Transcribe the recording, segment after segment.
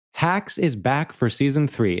Hacks is back for season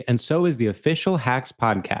 3, and so is the official Hacks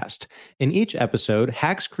podcast. In each episode,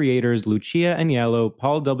 Hacks creators Lucia Aniello,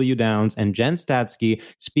 Paul W. Downs, and Jen Statsky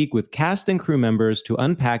speak with cast and crew members to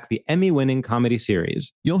unpack the Emmy-winning comedy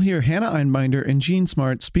series. You'll hear Hannah Einbinder and Gene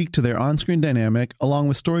Smart speak to their on-screen dynamic, along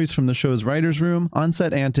with stories from the show's writer's room,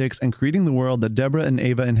 on-set antics, and creating the world that Deborah and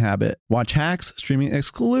Ava inhabit. Watch Hacks, streaming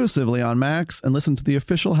exclusively on Max, and listen to the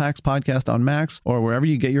official Hacks podcast on Max or wherever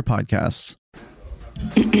you get your podcasts.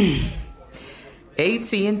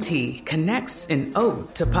 AT&T connects an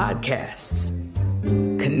ode to podcasts.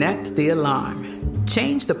 Connect the alarm.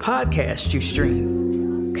 Change the podcast you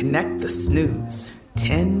stream. Connect the snooze.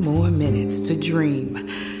 10 more minutes to dream.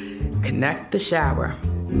 Connect the shower.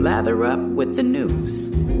 Lather up with the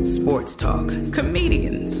news. Sports talk,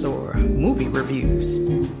 comedians, or movie reviews.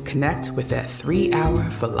 Connect with that 3-hour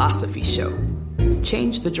philosophy show.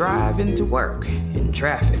 Change the drive into work in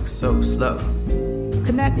traffic so slow.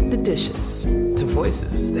 Connect the dishes to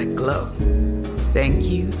voices that glow. Thank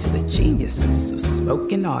you to the geniuses of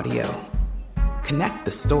spoken audio. Connect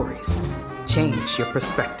the stories. Change your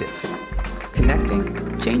perspective.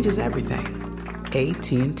 Connecting changes everything.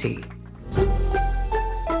 AT&T.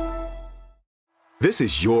 This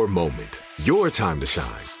is your moment, your time to shine,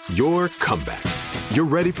 your comeback. You're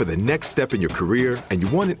ready for the next step in your career, and you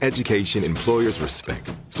want an education employers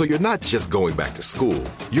respect. So you're not just going back to school,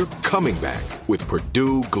 you're coming back with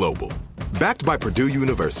Purdue Global. Backed by Purdue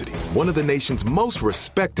University, one of the nation's most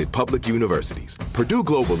respected public universities, Purdue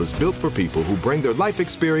Global is built for people who bring their life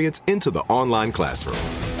experience into the online classroom.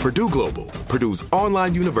 Purdue Global, Purdue's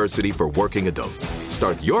online university for working adults.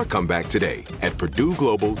 Start your comeback today at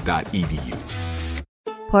purdueglobal.edu.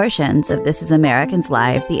 Portions of This Is Americans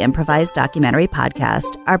Live, the improvised documentary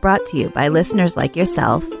podcast, are brought to you by listeners like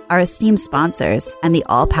yourself, our esteemed sponsors, and the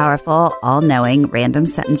all-powerful, all-knowing Random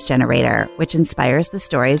Sentence Generator, which inspires the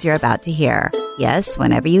stories you're about to hear. Yes,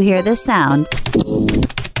 whenever you hear this sound,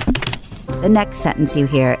 the next sentence you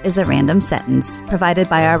hear is a random sentence provided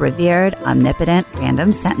by our revered, omnipotent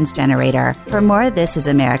Random Sentence Generator. For more This Is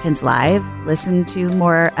Americans Live, listen to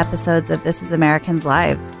more episodes of This Is Americans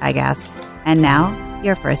Live, I guess. And now,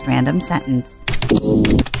 your first random sentence.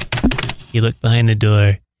 He looked behind the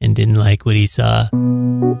door and didn't like what he saw.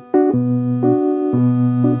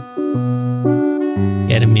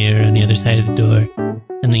 He had a mirror on the other side of the door.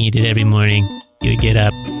 Something he did every morning. He would get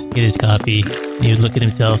up, get his coffee, and he would look at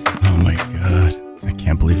himself. Oh my God. I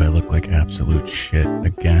can't believe I look like absolute shit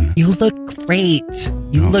again. You look great.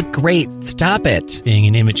 You look great. Stop it. Being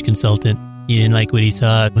an image consultant, he didn't like what he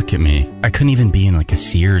saw. Look at me. I couldn't even be in like a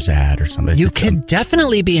Sears ad or something. You could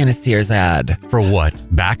definitely be in a Sears ad. For what?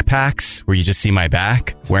 Backpacks? Where you just see my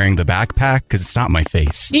back? Wearing the backpack? Because it's not my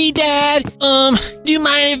face. Hey, Dad. Do you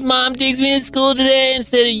mind if Mom takes me to school today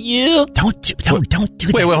instead of you? Don't do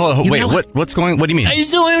that. Wait, hold on. Wait, what's going on? What do you mean? I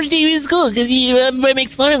just don't want him to take me to school because everybody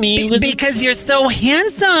makes fun of me. Because you're so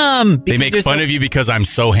handsome. They make fun of you because I'm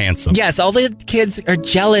so handsome. Yes, all the kids are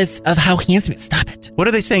jealous of how handsome. Stop it. What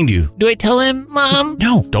are they saying to you? Do I tell him, Mom?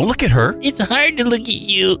 No, don't look at her. It's hard to look at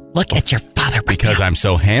you. Look at your father right because now. I'm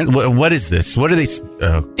so handsome. What is this? What are they?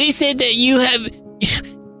 They said that you have...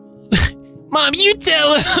 Mom, you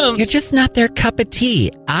tell them. You're just not their cup of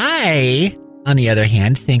tea. I, on the other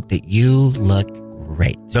hand, think that you look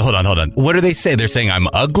great. So hold on. What do they say? They're saying I'm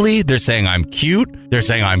ugly. They're saying I'm cute. They're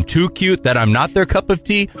saying I'm too cute, that I'm not their cup of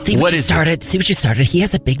tea. See what you started. He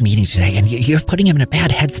has a big meeting today, and you're putting him in a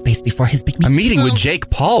bad headspace before his big meeting. I'm meeting with Jake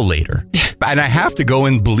Paul later. And I have to go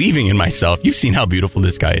in believing in myself. You've seen how beautiful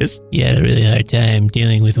this guy is. He had a really hard time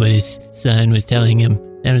dealing with what his son was telling him.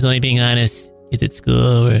 I was only being honest. Kids at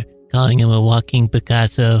school were calling him a walking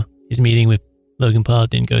Picasso. His meeting with Logan Paul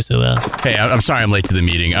didn't go so well. Hey, I'm sorry I'm late to the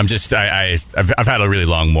meeting. I've had a really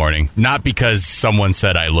long morning. Not because someone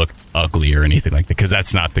said I looked ugly or anything like that, because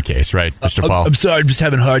that's not the case, right, Mr. Paul? I'm sorry, I'm just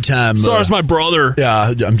having a hard time. Sorry, it's my brother.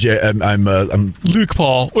 Yeah, I'm Luke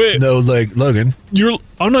Paul. Wait, no, like Logan.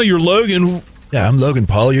 I know you're Logan. Yeah, I'm Logan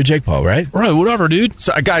Paul. You're Jake Paul, right? Right, whatever, dude.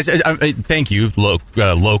 So, guys, thank you,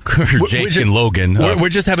 Jake and Logan. We're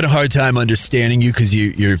just having a hard time understanding you because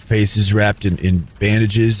your face is wrapped in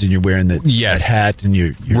bandages and you're wearing that hat and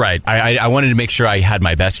you're right. I wanted to make sure I had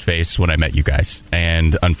my best face when I met you guys,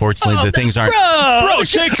 and unfortunately, the things aren't. Bro,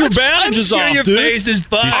 take your bandages off, your dude. face is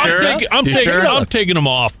fine. You sure? I'm taking them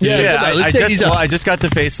off. Dude. I just got the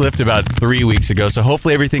facelift about 3 weeks ago, so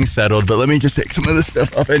hopefully everything's settled. But let me just take some of this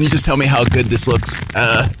stuff off, and you just tell me how good this just looks,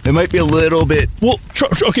 it might be a little bit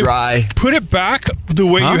dry. Put it back the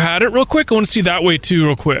way you had it real quick. I want to see that way too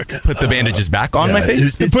real quick. Put the bandages back on my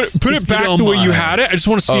face? Put it back the way you had it. I just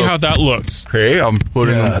want to see how that looks. Okay, I'm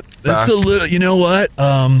putting them back. That's a little, you know what?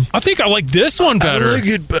 I think I like this one better. I like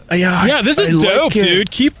it, but this is dope,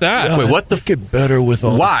 dude. Keep that. Wait, what the get better with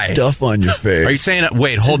all the stuff on your face. Are you saying,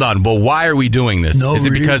 wait, hold on, but why are we doing this? No Is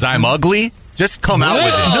it because reason. I'm ugly? Just come out with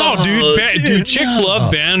it. No, dude, chicks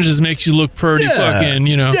love bandages. Makes you look pretty fucking,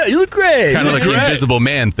 Yeah, you look great. It's kind of like the Invisible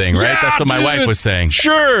Man thing, right? Yeah, That's what my wife was saying.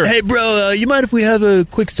 Sure. Hey, bro, you mind if we have a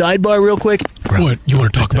quick sidebar real quick? Bro, What, you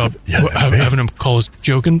want to talk about having him call us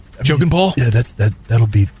joking Paul? Yeah, that'll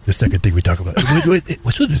be the second thing we talk about. Wait,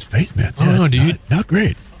 what's with his face, man? I don't know, dude. Not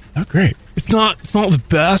great. Not great. It's not the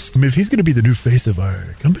best. I mean, if he's going to be the new face of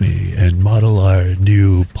our company and model our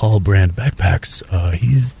new Paul brand backpacks,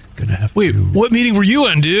 he's going to have Wait, to... what meeting were you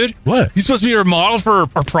in, dude? What? You supposed to be our model for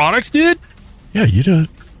our products, dude? Yeah, you don't...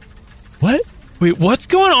 What? Wait, what's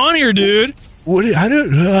going on here, dude? What? I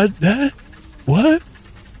don't know. What?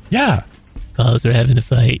 Yeah. Pauls are having a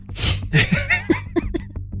fight.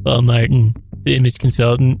 Paul Martin, the image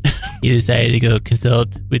consultant, he decided to go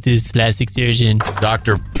consult with his plastic surgeon.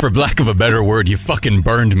 Doctor, for lack of a better word, you fucking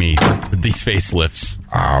burned me with these facelifts.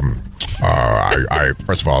 I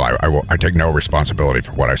first of all, I take no responsibility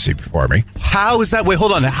for what I see before me. How is that? Wait,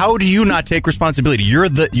 hold on. How do you not take responsibility? You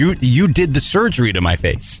did the surgery to my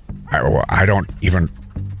face. I don't even...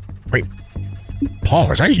 Wait,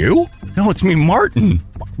 Paul, is that you? No, it's me, Martin.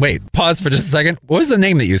 Wait, pause for just a second. What was the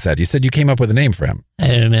name that you said? You said you came up with a name for him. I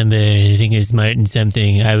don't remember. I think it was Martin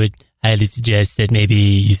something. I would highly suggest that maybe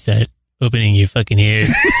you start opening your fucking ears,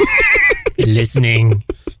 listening.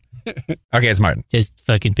 Okay, it's Martin. Just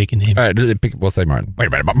fucking pick a name. All right, we'll say Martin. Wait a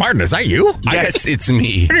minute, Martin, is that you? Yes, it's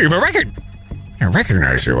me. I didn't even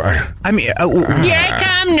recognize you. I mean... Here I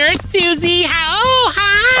come, Nurse Susie. Hi.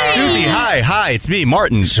 Susie, hi, it's me,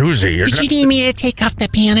 Martin. Susie, Did you need me to take off the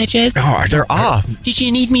bandages? No, they're off. Did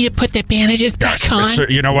you need me to put the bandages back on?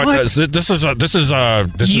 You know what? This is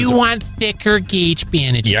You want thicker gauge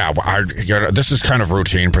bandages? Yeah, this is kind of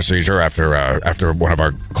routine procedure after one of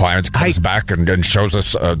our clients comes back and shows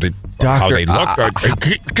us how they look.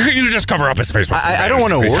 Can you just cover up his face? I don't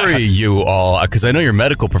want to worry you all because I know you're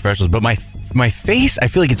medical professionals, but my face, I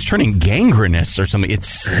feel like it's turning gangrenous or something. It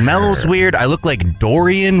smells weird. I look like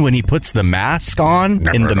Dorian when he puts the mask on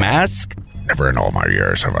in The Mask. Never in all my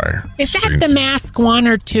years have I. Is that The Mask 1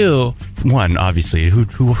 or 2? One, obviously. Who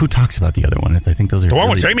talks about the other one? I think those are the one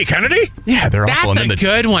with Jamie Kennedy. Yeah, they're awful. That's a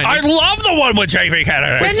good one. I love the one with Jamie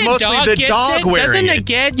Kennedy. It's mostly the dog wearing it.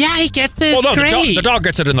 Yeah, he gets it. Well, no, great. the dog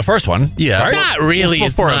gets it in the first one. Yeah, right? Not really. Well,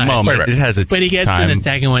 for a moment, Right. it has its but he gets time. it in the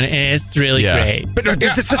second one, and it's really great. But I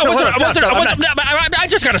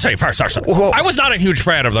just gotta say first, I was not a huge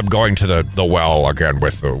fan of them going to the well again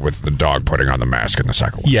with the dog putting on the mask in the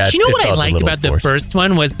second one. Yeah, do you know what I liked about the first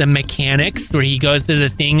one was the mechanics where he goes to the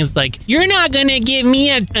things like, you're not gonna give me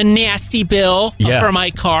a nasty bill for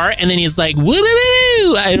my car, and then he's like, woo woo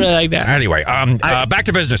woo. I really like that. Anyway, back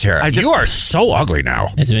to business here. You are so ugly now.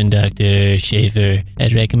 That's when Dr. Schaefer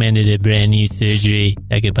had recommended a brand new surgery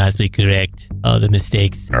that could possibly correct all the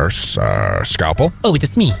mistakes. Nurse, scalpel. Oh,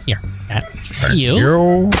 that's me. Here. That's Thank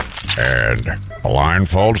you. And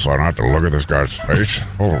blindfold so I don't have to look at this guy's face.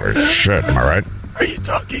 Holy shit, am I right? Are you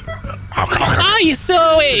talking? Oh, you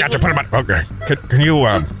so wait. Got to put him on. Okay.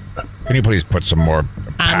 Can you please put some more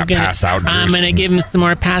pass out juice? I'm gonna give him some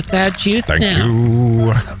more pass out juice. Thank now.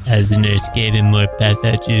 you. As the nurse gave him more pass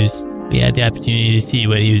out juice, we had the opportunity to see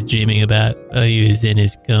what he was dreaming about while he was in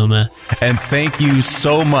his coma. And thank you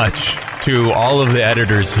so much to all of the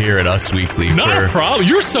editors here at Us Weekly. Not a problem.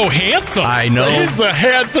 You're so handsome. I know. He's the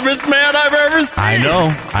handsomest man I've ever seen.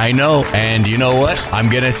 I know. And you know what?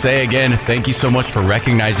 I'm going to say again, thank you so much for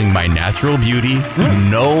recognizing my natural beauty.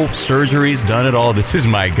 No surgeries done at all. This is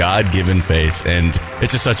my God-given face. And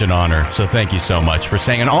it's just such an honor. So thank you so much for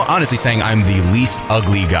saying, and honestly saying I'm the least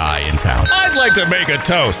ugly guy in town. I'd like to make a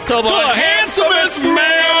toast to the handsomest man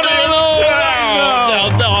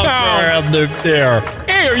in there.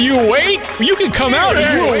 Hey, are you awake? You can come out.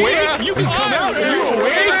 Are you awake? You can come out. Are you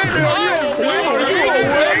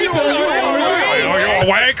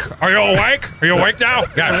awake? Are you awake? Are you awake now?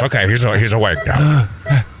 Yes. Okay. He's awake now.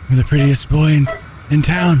 You're the prettiest boy in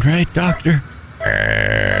town, right, Doctor?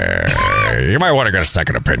 You might want to get a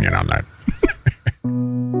second opinion on that.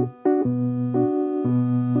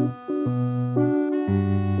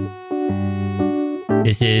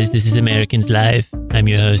 This is Americans Live. I'm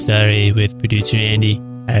your host, Ari, with producer Andy.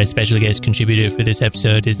 Our special guest contributor for this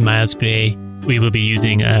episode is Miles Gray. We will be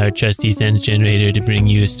using our trusty sense generator to bring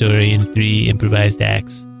you a story in 3 improvised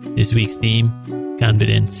acts. This week's theme,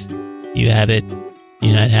 confidence. You have it,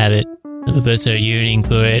 you not have it. Some of us are yearning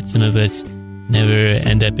for it, some of us never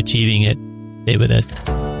end up achieving it. Stay with us.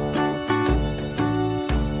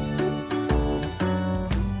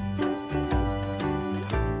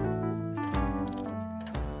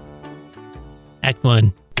 Act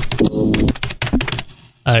 1.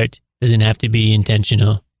 Art doesn't have to be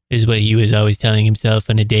intentional, is what he was always telling himself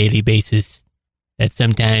on a daily basis. That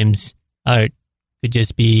sometimes art could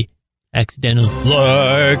just be accidental.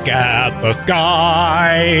 Look at the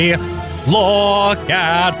sky. Look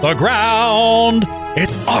at the ground.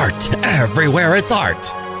 It's art everywhere. It's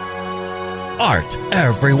art. Art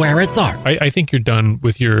everywhere. It's art. I think you're done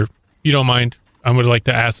with your... You don't mind? I would like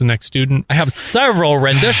to ask the next student. I have several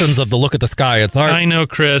renditions of the Look at the Sky. It's art. I know,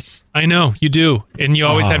 Chris. I know, you do. And you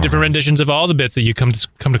always have different renditions of all the bits that you come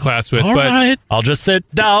to class with. All right. I'll just sit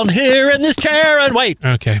down here in this chair and wait.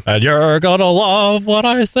 Okay. And you're gonna love what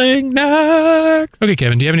I sing next. Okay,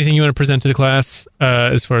 Kevin, do you have anything you want to present to the class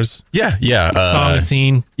as far as song,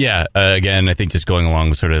 scene? Yeah, again, I think just going along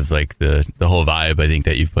with sort of like the whole vibe I think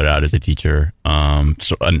that you've put out as a teacher.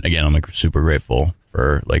 So again, I'm like super grateful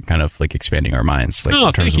for like kind of like expanding our minds like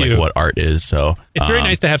in terms of like what art is. So it's very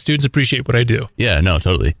nice to have students appreciate what I do. Yeah, no,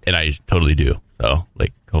 totally. And I totally do. So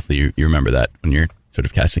like hopefully you remember that when you're sort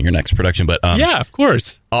of casting your next production. But yeah, of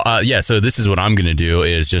course. So this is what I'm gonna do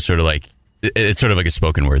is just sort of like it's sort of like a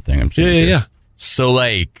spoken word thing. I'm sure. Yeah. So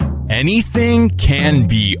like anything can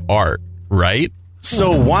be art, right?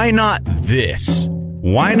 So why not this?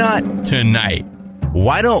 Why not tonight?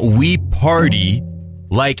 Why don't we party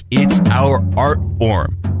like it's our art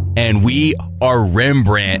form and we are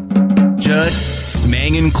Rembrandt, just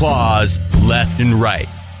smanging claws left and right?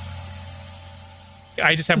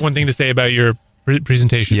 I just have one thing to say about your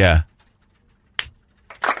presentation. Yeah.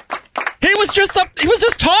 He was just talking. He was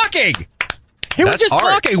just talking.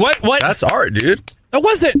 What? That's art, dude. That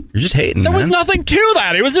wasn't. You're just hating. There was nothing to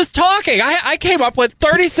that. It was just talking. I came up with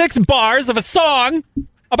 36 bars of a song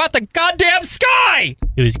about the goddamn sky.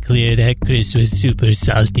 It was clear that Chris was super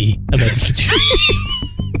salty about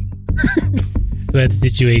the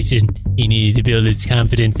situation. He needed to build his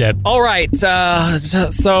confidence up. All right,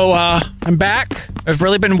 so I'm back. I've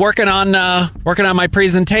really been working on my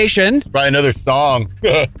presentation. Probably another song.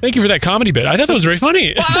 Thank you for that comedy bit. I thought that was very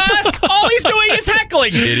funny. All he's doing is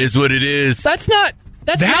heckling. It is what it is. That's not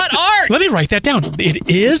art. Let me write that down. It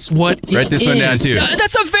is what it is. Write this one down, too.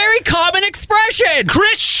 That's a very common expression.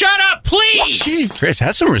 Chris, shut up, please. Jeez, Chris,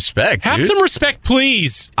 have some respect, Have dude. some respect,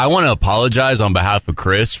 please. I want to apologize on behalf of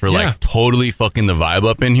Chris for like totally fucking the vibe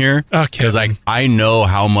up in here. Because like I know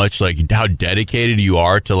how much how dedicated you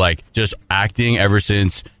are to like just acting ever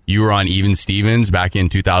since you were on Even Stevens back in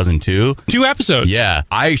 2002. 2 episodes. Yeah,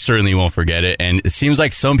 I certainly won't forget it, and it seems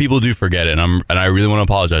like some people do forget it, and I really want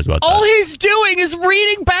to apologize about that. All he's doing is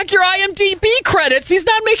reading back your IMDb credits. He's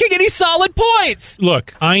not making any solid points.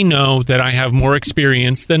 Look, I know that I have more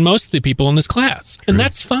experience than most of the people in this class, and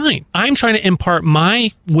that's fine. I'm trying to impart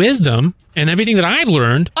my wisdom and everything that I've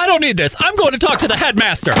learned. I don't need this. I'm going to talk to the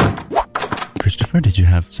headmaster. Christopher, did you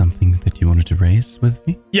have something that you wanted to raise with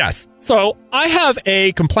me? Yes. So I have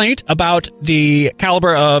a complaint about the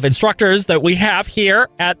caliber of instructors that we have here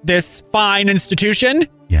at this fine institution.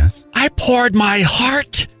 Yes. I poured my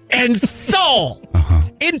heart and soul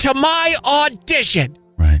into my audition.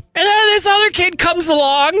 Right. And then this other kid comes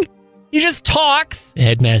along. He just talks. The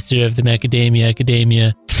headmaster of the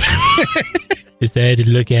Macadamia decided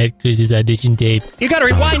to look at Chris's audition tape. You gotta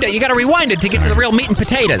rewind it. You gotta rewind it to get to the real meat and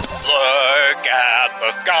potatoes. Look at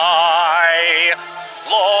the sky.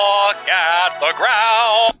 Look at the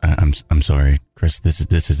ground. I'm sorry, Chris.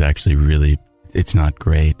 This is actually really. It's not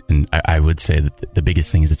great, and I would say that the biggest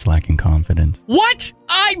thing is it's lacking confidence. What?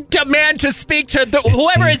 I demand to speak to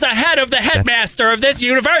whoever is ahead of the headmaster of this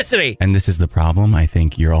university. And this is the problem. I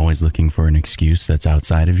think you're always looking for an excuse that's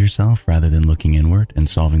outside of yourself rather than looking inward and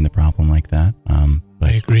solving the problem like that.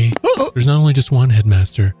 I agree. There's not only just one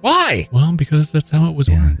headmaster. Why? Well, because that's how it was.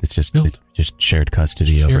 It's just shared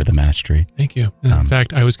custody over the mastery. Thank you. And in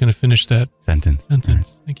fact, I was going to finish that sentence.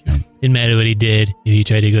 Nice. Thank you. Didn't matter what he did. If he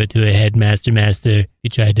tried to go to a headmaster, he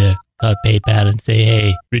tried to call PayPal and say,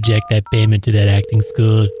 hey, reject that payment to that acting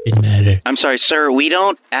school. Didn't matter. I'm sorry, sir. We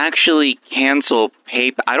don't actually cancel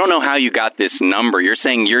PayPal. I don't know how you got this number. You're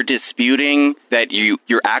saying you're disputing that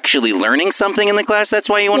you're actually learning something in the class? That's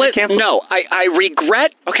why you want to cancel? No, I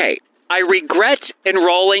regret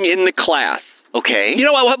enrolling in the class. Okay. You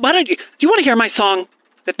know what? Why don't you want to hear my song?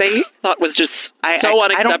 that they thought was just so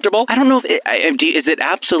unacceptable? I don't know if is it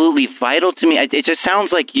absolutely vital to me? It just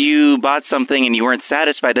sounds like you bought something and you weren't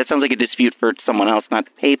satisfied. That sounds like a dispute for someone else, not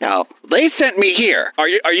PayPal. They sent me here.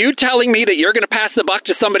 Are you telling me that you're going to pass the buck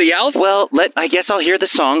to somebody else? Well, I guess I'll hear the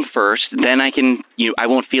song first, then I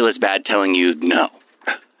won't feel as bad telling you no.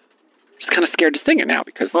 I'm just kind of scared to sing it now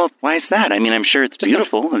because... Well, why is that? I mean, I'm sure it's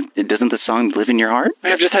beautiful. Doesn't the song live in your heart?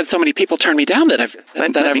 I've just had so many people turn me down that I've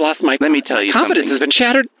lost my Let me tell you confidence something. has been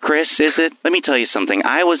shattered. Chris, is it? Let me tell you something.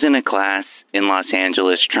 I was in a class in Los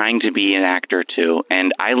Angeles trying to be an actor too,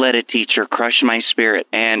 and I let a teacher crush my spirit,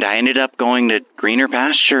 and I ended up going to greener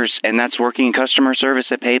pastures, and that's working in customer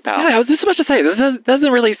service at PayPal. Yeah, I was just about to say, this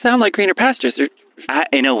doesn't really sound like greener pastures.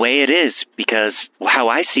 In a way it is, because how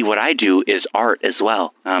I see what I do is art as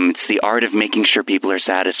well. It's the art of making sure people are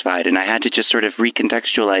satisfied, and I had to just sort of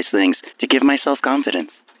recontextualize things to give myself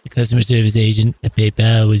confidence. The customer service agent at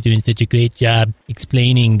PayPal was doing such a great job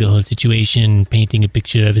explaining the whole situation, painting a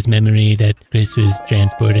picture of his memory that Chris was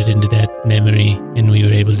transported into that memory, and we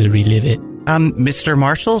were able to relive it. Mr.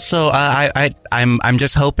 Marshall, so I'm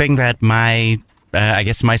just hoping that my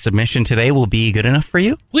submission today will be good enough for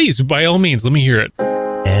you. Please, by all means, let me hear it.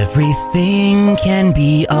 Everything can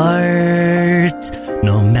be art,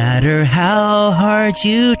 no matter how hard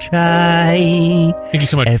you try. Thank you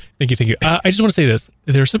so much. Thank you. I just want to say this.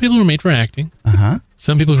 There are some people who are made for acting. Uh-huh.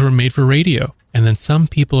 Some people who are made for radio. And then some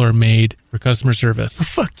people are made for customer service.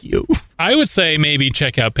 Fuck you. I would say maybe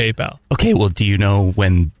check out PayPal. Okay, well, do you know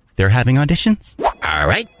when they're having auditions? All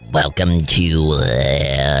right. Welcome to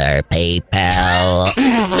PayPal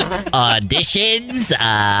auditions.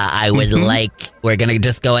 We're going to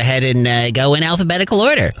just go ahead and go in alphabetical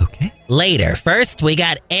order. Okay. Later. First, we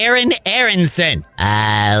got Aaron Aronson.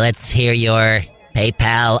 Let's hear your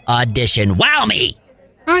PayPal audition. Wow me!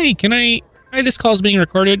 Hi, this call's being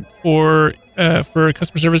recorded for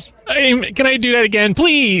customer service. Can I do that again,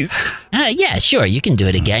 please? Yeah, sure. You can do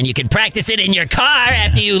it again. You can practice it in your car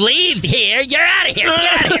after you leave here. You're out of here.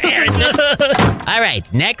 Get out of here, Aronson. All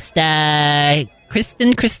right. Next,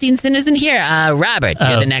 Kristen Christensen isn't here. Robert,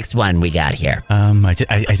 you're the next one we got here. I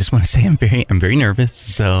just want to say I'm very nervous.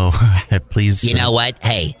 So please. You know what?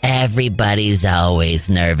 Hey, everybody's always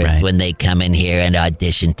nervous when they come in here and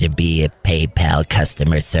audition to be a PayPal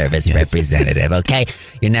customer service representative. Okay,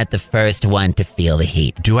 you're not the first one to feel the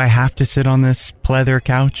heat. Do I have to sit on this pleather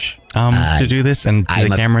couch to do this? And I'm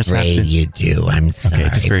the cameras have afraid to? you do. I'm sorry. Okay,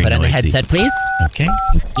 it's just very Put on the noisy. headset, please. Okay.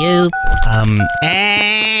 Thank you.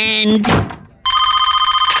 And.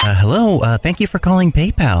 Hello. Thank you for calling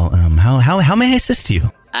PayPal. How may I assist you?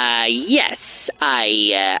 Yes.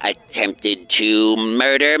 I attempted to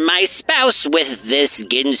murder my spouse with this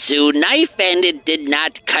Ginsu knife, and it did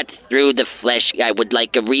not cut through the flesh. I would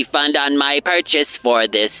like a refund on my purchase for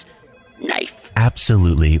this knife.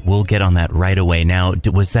 Absolutely. We'll get on that right away. Now,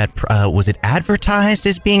 was it advertised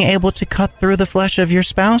as being able to cut through the flesh of your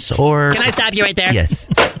spouse, or... Can I stop you right there? Yes.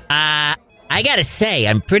 I gotta say,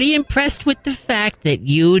 I'm pretty impressed with the fact that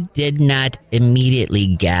you did not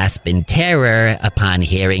immediately gasp in terror upon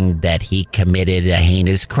hearing that he committed a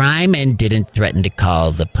heinous crime and didn't threaten to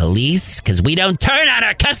call the police, because we don't turn on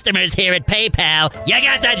our customers here at PayPal. You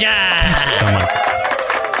got the job! So much.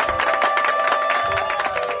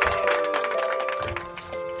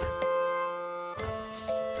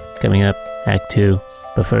 Coming up, Act 2.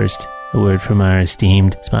 But first, a word from our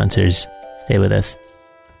esteemed sponsors. Stay with us.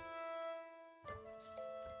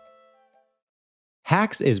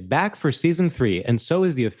 Hacks is back for season 3, and so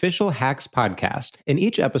is the official Hacks podcast. In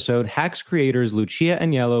each episode, Hacks creators Lucia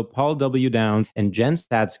Aniello, Paul W. Downs, and Jen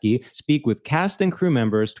Statsky speak with cast and crew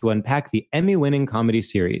members to unpack the Emmy-winning comedy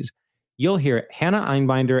series. You'll hear Hannah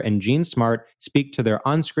Einbinder and Jean Smart speak to their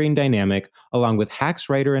on-screen dynamic, along with Hacks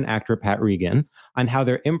writer and actor Pat Regan, on how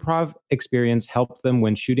their improv experience helped them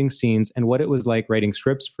when shooting scenes and what it was like writing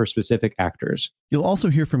scripts for specific actors. You'll also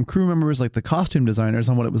hear from crew members like the costume designers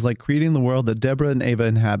on what it was like creating the world that Deborah and Ava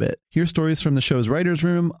inhabit. Hear stories from the show's writer's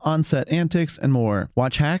room, on-set antics, and more.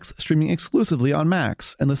 Watch Hacks streaming exclusively on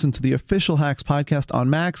Max, and listen to the official Hacks podcast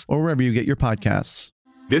on Max or wherever you get your podcasts.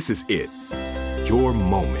 This is it. Your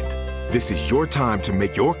moment. This is your time to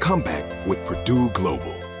make your comeback with Purdue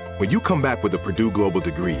Global. When you come back with a Purdue Global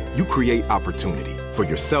degree, you create opportunity for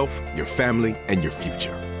yourself, your family, and your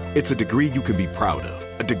future. It's a degree you can be proud of,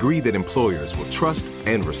 a degree that employers will trust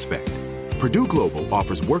and respect. Purdue Global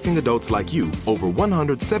offers working adults like you over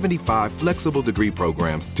 175 flexible degree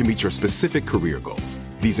programs to meet your specific career goals.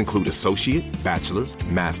 These include associate, bachelor's,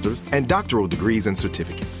 master's, and doctoral degrees and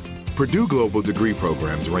certificates. Purdue Global degree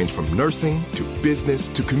programs range from nursing to business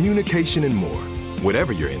to communication and more.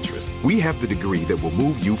 Whatever your interest, we have the degree that will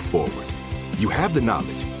move you forward. You have the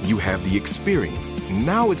knowledge, you have the experience.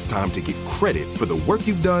 Now it's time to get credit for the work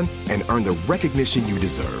you've done and earn the recognition you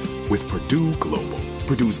deserve with Purdue Global,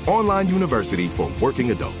 Purdue's online university for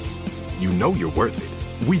working adults. You know you're worth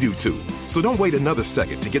it. We do too. So don't wait another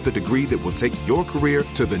second to get the degree that will take your career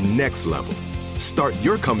to the next level. Start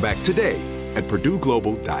your comeback today at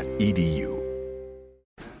purdueglobal.edu.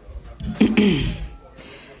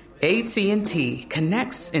 AT&T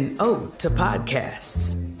connects an ode to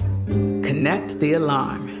podcasts. Connect the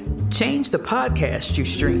alarm. Change the podcast you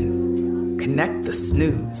stream. Connect the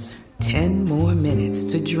snooze. 10 more minutes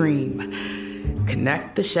to dream.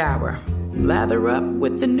 Connect the shower. Lather up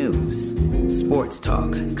with the news. Sports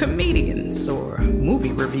talk, comedians, or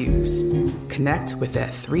movie reviews. Connect with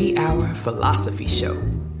that 3-hour philosophy show.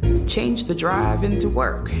 Change the drive into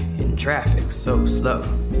work in traffic so slow.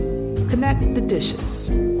 Connect the dishes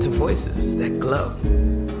to voices that glow.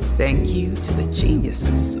 Thank you to the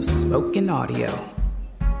geniuses of spoken audio.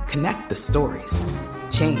 Connect the stories.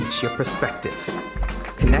 Change your perspective.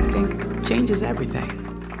 Connecting changes everything.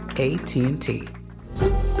 AT&T.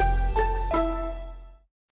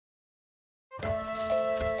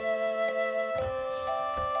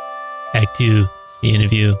 Back to the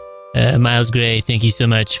interview. Miles Gray, thank you so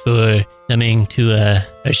much for coming to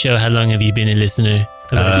our show. How long have you been a listener?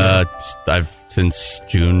 I've since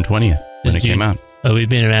June 20th when it came out. Oh, we've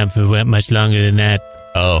been around for much longer than that.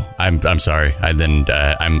 Oh, I'm sorry. I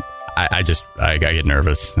get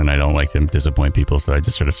nervous and I don't like to disappoint people, so I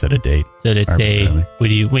just sort of set a date. So let's say,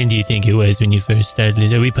 when do you think it was when you first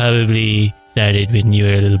started? We probably started when you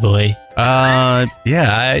were a little boy. I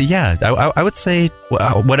would say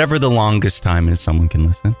whatever the longest time is someone can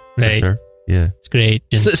listen. Right. For sure. Yeah. It's great.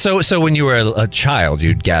 So when you were a child,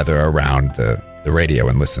 you'd gather around the radio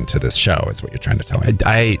and listen to this show, is what you're trying to tell me.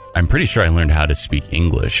 I'm pretty sure I learned how to speak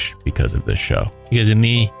English because of this show. Because of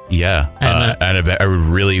me? Yeah. And a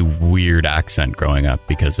really weird accent growing up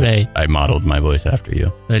because I modeled my voice after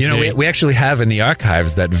you. We actually have in the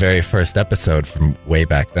archives that very first episode from way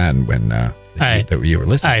back then when that you were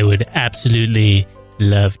listening. I would absolutely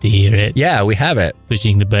love to hear it. Yeah, we have it.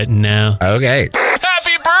 Pushing the button now. Okay.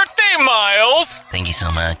 Happy birthday, Miles! Thank you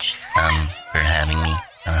so much for having me.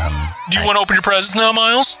 Do you want to open your presents now,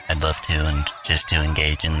 Miles? I'd love to, and just to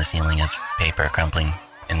engage in the feeling of paper crumpling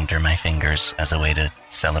under my fingers as a way to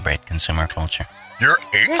celebrate consumer culture. Your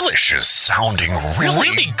English is sounding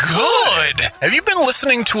really good. Have you been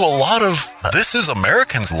listening to a lot of This Is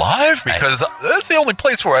Americans Live? Because that's the only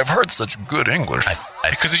place where I've heard such good English.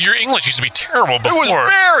 Because your English used to be terrible before. It was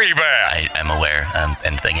very bad. I'm aware,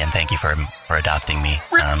 and again, thank you for adopting me.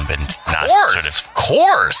 Of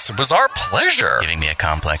course. It was our pleasure. Giving me a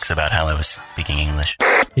complex about how I was speaking English.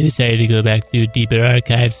 He decided to go back through deeper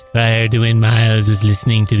archives prior to when Miles was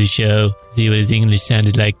listening to the show, see what his English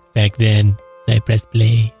sounded like back then. So I pressed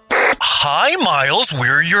play. Hi, Miles.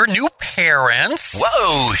 We're your new parents.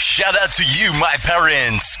 Whoa, shout out to you, my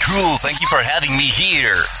parents. Cool, thank you for having me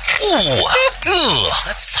here. Ooh,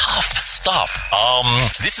 that's tough stuff.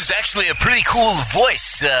 This is actually a pretty cool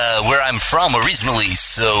voice where I'm from originally,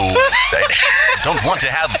 so I don't want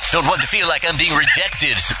to feel like I'm being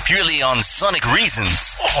rejected purely on sonic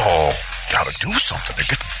reasons. Oh, gotta do something to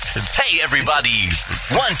get... Hey, everybody.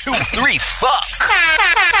 1, 2, 3, fuck.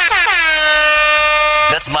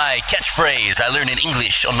 That's my catchphrase I learned in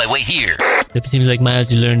English on my way here. It seems like,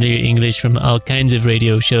 Miles, you learned your English from all kinds of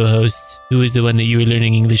radio show hosts. Who was the one that you were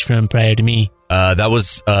learning English from prior to me? That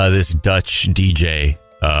was this Dutch DJ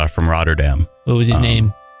from Rotterdam. What was his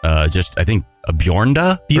name? I think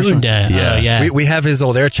Bjornda? Bjornda, yeah. Oh, yeah. We have his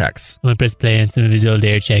old air checks. I'm going to press play on some of his old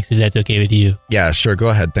air checks if that's okay with you. Yeah, sure. Go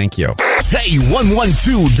ahead. Thank you. Hey,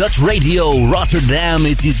 112 Dutch Radio, Rotterdam.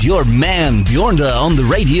 It is your man, Bjornda, on the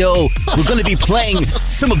radio. We're going to be playing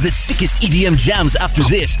some of the sickest EDM jams after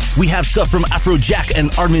this. We have stuff from Afrojack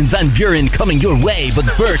and Armin van Buuren coming your way. But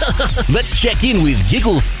first, let's check in with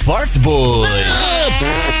Giggle Fart Boy.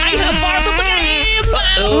 I have farted again.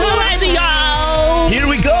 Here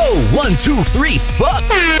we go. 1, 2, 3, fuck.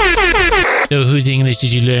 So whose English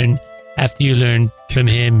did you learn after you learned from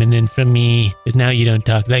him and then from me? Because now you don't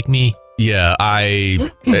talk like me. Yeah,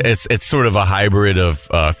 it's sort of a hybrid of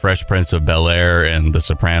Fresh Prince of Bel-Air and The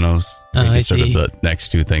Sopranos. I sort see. of the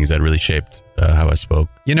next two things that really shaped how I spoke.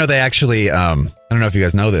 You know, they actually, I don't know if you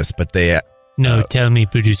guys know this, but they... No, tell me,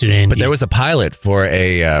 Producer Andy. But there was a pilot for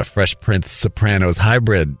a Fresh Prince Sopranos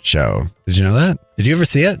hybrid show. Did you know that? Did you ever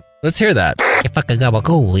see it? Let's hear that. What the fuck are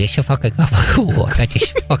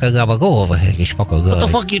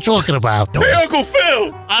you talking about? Hey, Uncle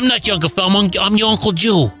Phil! I'm not your Uncle Phil, I'm your Uncle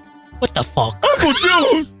Jew. What the fuck? Uncle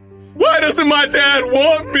Jew! Why doesn't my dad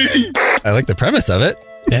want me? I like the premise of it.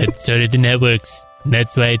 That started the networks.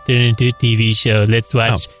 That's why it turned into a TV show. Let's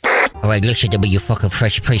watch. All right, listen to me, you fucking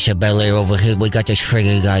Fresh Prince of Bel-Air over here. We got this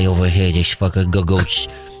friggin' guy over here, this fucking goose.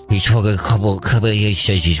 He's fucking couple he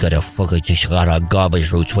says he's got a fucking just a lot of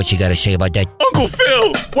garbage roots. What you gotta say about that? Uncle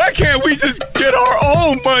Phil, why can't we just get our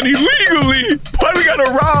own money legally? Why we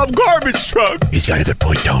gotta rob garbage truck? He's got a good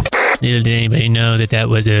point, don't. Little did anybody know that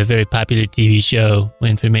was a very popular TV show,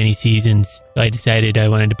 went for many seasons. So I decided I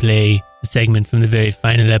wanted to play a segment from the very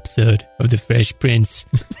final episode of The Fresh Prince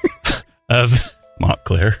of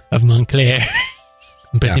Montclair. I'm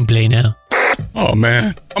pressing play now. Oh,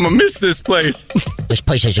 man. I'm gonna miss this place. This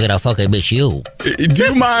place is gonna fucking miss you. Do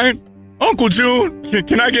you mind? Uncle June,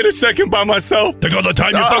 can I get a second by myself? Take all the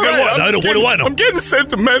time you fucking want. I don't want to. I'm getting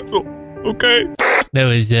sentimental, okay? That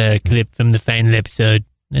was a clip from the final episode.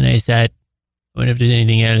 Then I thought, I wonder if there's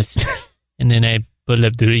anything else. And then I pulled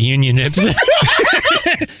up the reunion episode.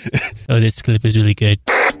 Oh, this clip is really good.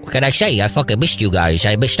 What can I say? I fucking missed you guys.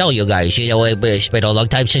 I missed all you guys. You know, it's been a long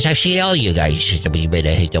time since I've seen all you guys. I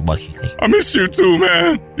miss you too,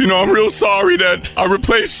 man. You know, I'm real sorry that I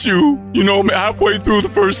replaced you, you know, halfway through the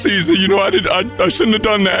first season. You know, I shouldn't have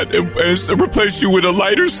done that and replaced you with a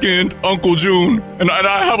lighter skinned Uncle June. And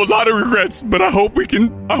I have a lot of regrets, but I hope we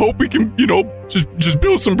can, you know, just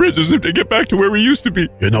build some bridges and get back to where we used to be.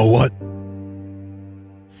 You know what?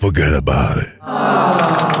 Forget about it.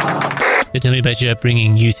 So tell me about your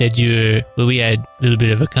upbringing. You said we had a little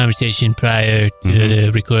bit of a conversation prior to the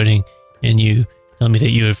recording, and you told me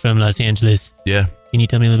that you were from Los Angeles. Yeah. Can you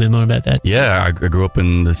tell me a little bit more about that? Yeah, I grew up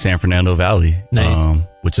in the San Fernando Valley. Nice.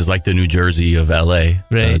 Which is like the New Jersey of LA,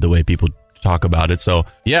 right? The way people talk about it. So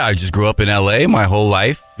yeah, I just grew up in LA my whole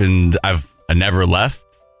life, and I never left.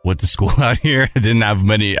 Went to school out here. I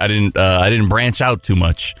didn't branch out too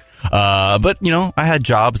much. But you know, I had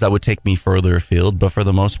jobs that would take me further afield, but for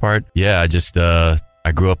the most part, yeah,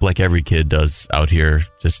 I grew up like every kid does out here,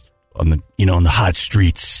 just on the hot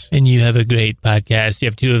streets. And you have a great podcast. You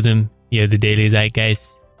have two of them. You have the Daily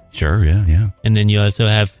Zeitgeist. Sure, yeah. And then you also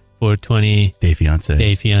have 420 Day Fiance.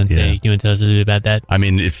 Yeah. You want to tell us a little bit about that? I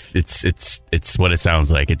mean, if it's what it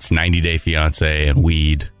sounds like. It's 90 Day Fiance and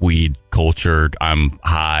weed culture. I'm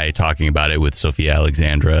high talking about it with Sophia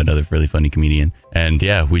Alexandra, another really funny comedian. And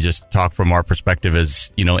yeah, we just talk from our perspective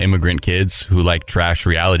as, you know, immigrant kids who like trash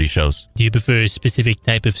reality shows. Do you prefer a specific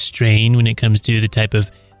type of strain when it comes to the type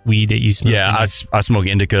of weed that you smoke? Yeah, I smoke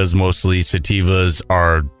indicas mostly. Sativas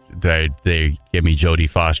are... They give me Jodie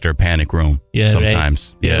Foster panic room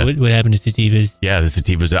sometimes. Right. Yeah. What happened to sativas? Yeah, the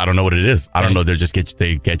sativas, I don't know what it is. I don't know.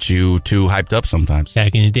 They get you too hyped up sometimes.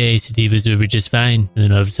 Back in the day, sativas were just fine. And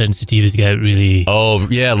then all of a sudden, sativas got really... Oh,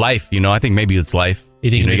 yeah, life. You know, I think maybe it's life.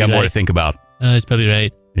 You got more to think about. Oh, that's probably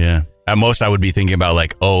right. Yeah. At most, I would be thinking about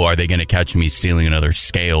like, oh, are they going to catch me stealing another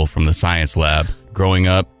scale from the science lab? Growing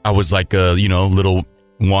up, I was like a, little...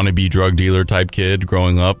 wannabe drug dealer type kid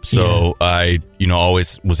growing up, so I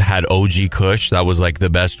always had OG Kush. That was like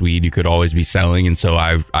the best weed you could always be selling, and so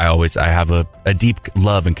I have a deep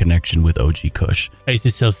love and connection with OG Kush. I used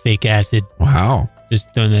to sell fake acid. Wow,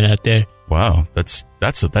 just throwing that out there. Wow, that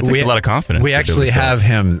takes a lot of confidence. We actually have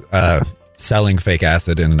him selling fake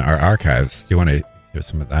acid in our archives. Do you want to hear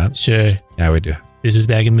some of that? Sure. Yeah, we do. This was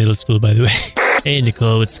back in middle school, by the way. Hey,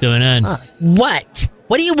 Nicole, what's going on? What?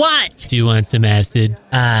 What do you want? Do you want some acid?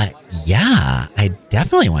 Yeah, I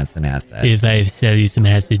definitely want some acid. If I sell you some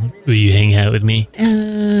acid, will you hang out with me?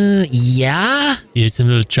 Yeah. Here's some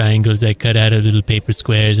little triangles I cut out of little paper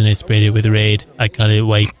squares and I sprayed it with Raid. I call it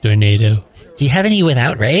White Tornado. Do you have any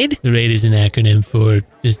without Raid? The Raid is an acronym for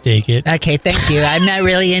just take it. Okay, thank you. I'm not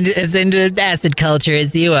really as into acid culture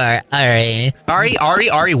as you are. All right.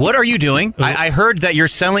 Ari, what are you doing? I heard that you're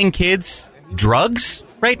selling kids drugs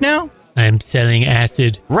right now? I'm selling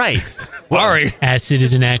acid. Right. Ari. Acid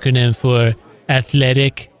is an acronym for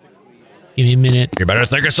athletic. Give me a minute. You better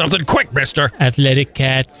think of something quick, mister. Athletic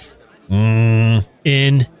cats.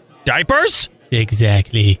 In diapers?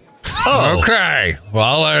 Exactly. Oh. Okay. Well,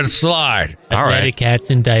 I'll let it slide. Athletic cats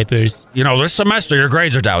in diapers. You know, this semester your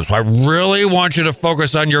grades are down, so I really want you to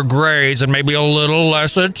focus on your grades and maybe a little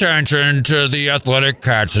less attention to the athletic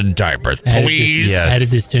cats in diapers. Please. How did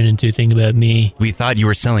this turn into a thing about me? We thought you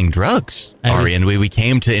were selling drugs, Ari, and we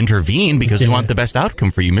came to intervene because we want the best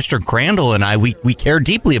outcome for you. Mr. Crandall and I, we care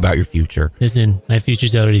deeply about your future. Listen, my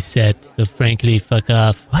future's already set, so frankly, fuck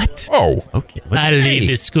off. What? Oh. Okay. I'll leave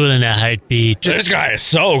this school in a heartbeat. This guy is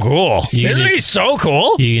so cool. Isn't he so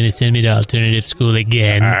cool? You're going to send me to alternative school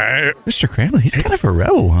again. Mr. Crandall, he's kind of a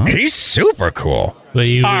rebel, huh? He's super cool. What are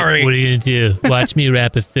you going to do? Watch me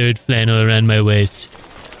wrap a third flannel around my waist.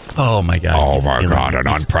 Oh, my God. Oh, my God. An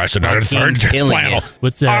unprecedented third flannel.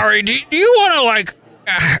 What's that? Ari, do you want to,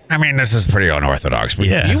 I mean, this is pretty unorthodox, but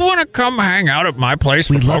Yeah. you want to come hang out at my place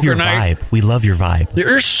for We love poker your night? vibe. We love your vibe.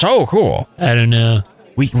 You're so cool. I don't know.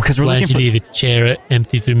 Because we're Why looking don't you leave a chair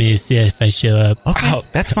empty for me to see if I show up? Okay,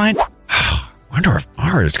 that's fine. Wonder if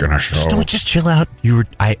Ari's gonna show. Just chill out.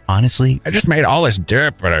 I just made all this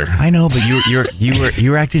dip, but I know, but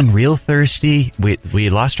you were acting real thirsty. We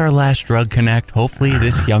lost our last drug connect. Hopefully,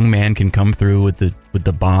 this young man can come through with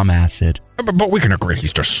the bomb acid. But we can agree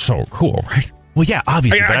he's just so cool, right? Well, yeah,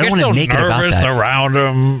 obviously, but I don't want to make it about that. Around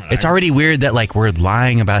him. It's already weird that like we're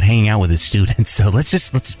lying about hanging out with his students. So let's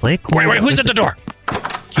just play it cool. Wait, who's at the door?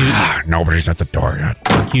 Nobody's at the door yet.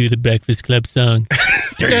 Cue the Breakfast Club song.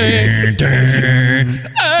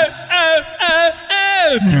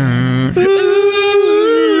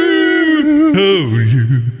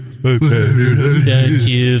 Don't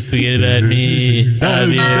you forget about me.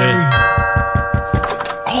 I'm here.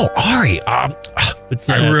 Oh, Ari. What's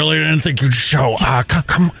I up? really didn't think you'd show.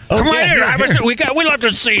 Come on in. We left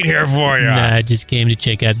a seat here for you. Nah, I just came to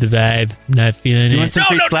check out the vibe. Not feeling Do you it. want some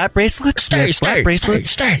free slap bracelets? Stay, We have slap stay, bracelets.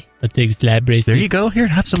 stay. I'll take the slap bracelet. There you go. Here,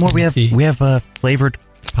 have some more. We have flavored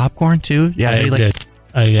popcorn too. Yeah, I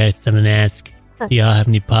got something to ask. Do y'all have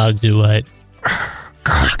any pogs or what?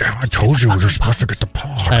 God damn! I told you we were supposed to get the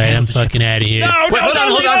pogs. All right, I'm fucking out of here.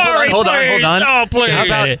 Hold on. No, please.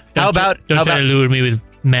 How about Don't try to lure me with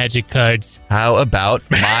magic cards. How about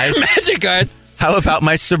my magic cards? How about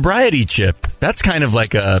my sobriety chip? That's kind of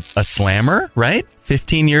like a slammer, right?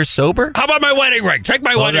 15 years sober. How about my wedding ring? Take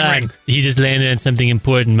my Hold wedding on. ring. He just landed on something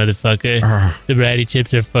important, motherfucker. Sobriety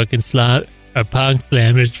chips are fucking are pong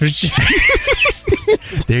slammers for sure.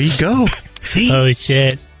 There you go. See? Holy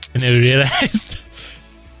shit. I never realized.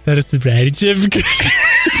 That a sobriety chip.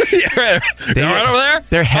 Right over there?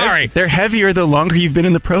 They're heavier the longer you've been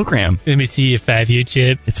in the program. Let me see your 5-year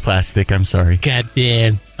chip. It's plastic. I'm sorry. God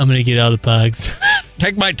damn. I'm going to get all the pogs.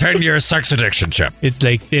 Take my 10-year sex addiction chip. It's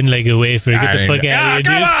like thin like a wafer. Get the fuck out of here, come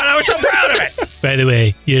dude. on. I was so proud of it. By the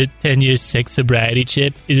way, your 10-year sex sobriety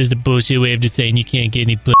chip is just a bullshit way of just saying you can't get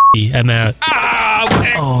any pussy. I'm out.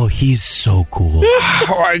 Oh, he's so cool. Oh,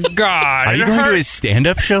 my God. Are you It going to hurt. his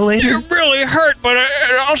stand-up show later? It really hurt, but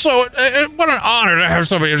it also, what an honor to have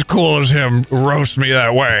somebody as cool as him roast me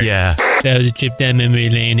that way. Yeah. That was a trip down memory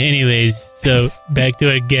lane. Anyways, so back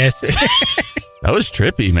to our guests. That was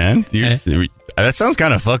trippy, man. That sounds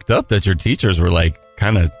kind of fucked up that your teachers were like,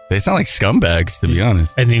 they sound like scumbags, to be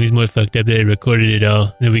honest. I think it was more fucked up that I recorded it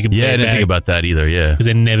all. That we could Yeah, I didn't think about that either, yeah. Because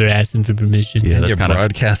I never asked them for permission. Yeah, that's You're kind of...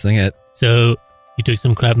 broadcasting it. So, you took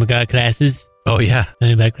some Krav Maga classes? Oh, yeah. Tell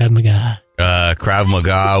me about Krav Maga. Krav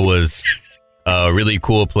Maga was a really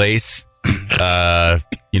cool place.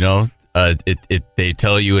 They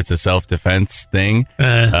tell you it's a self-defense thing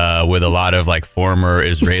with a lot of like former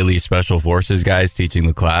Israeli special forces guys teaching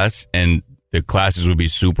the class, and the classes would be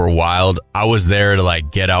super wild. I was there to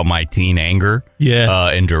like get out my teen anger,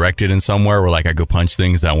 and direct it in somewhere where like I could punch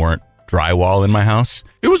things that weren't drywall in my house.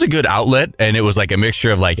 It was a good outlet, and it was like a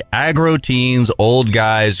mixture of like aggro teens, old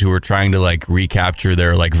guys who were trying to like recapture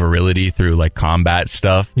their like virility through like combat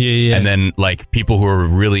stuff, and then like people who were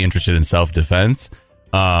really interested in self-defense.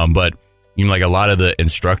 But you know, like a lot of the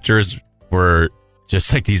instructors were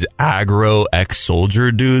just like these aggro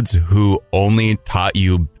ex-soldier dudes who only taught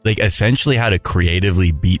you like essentially how to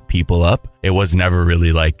creatively beat people up. It was never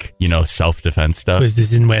really like, you know, self-defense stuff. Was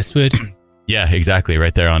this in Westwood? Yeah, exactly.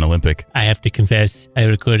 Right there on Olympic. I have to confess, I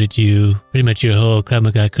recorded you pretty much your whole Krav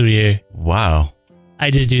Maga career. Wow.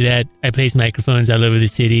 I just do that. I place microphones all over the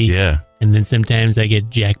city. Yeah. And then sometimes I get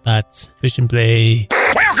jackpots. Push and play.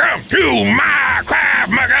 Welcome to my Krav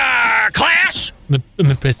Maga class. I'm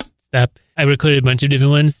gonna press stop. I recorded a bunch of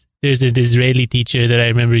different ones. There's an Israeli teacher that I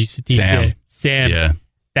remember used to teach there. Sam. Yeah.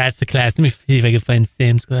 That's the class. Let me see if I can find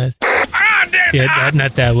Sam's class.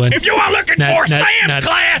 Not that one. If you are looking for Sam's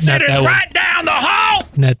class, it is right down the hall.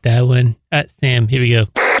 Not that one. Sam, here we go.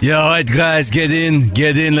 Yeah, all right, guys, get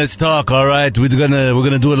in, let's talk, all right? We're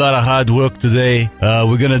gonna do a lot of hard work today.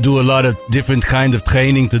 We're gonna do a lot of different kind of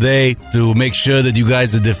training today to make sure that you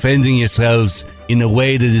guys are defending yourselves in a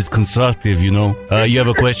way that is constructive, you know? You have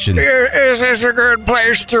a question. Is this a good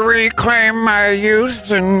place to reclaim my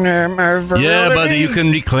youth and my virility? Yeah, buddy, you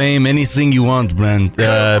can reclaim anything you want, man.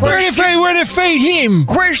 Where to fight him?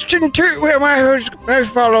 Question 2. Well, my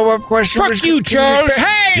follow-up question. Fuck you, Charles.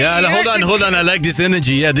 Hey! Yeah, hold on. I like this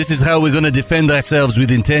energy. Yeah, this is how we're gonna defend ourselves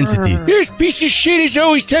with intensity. This piece of shit is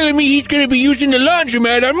always telling me he's gonna be using the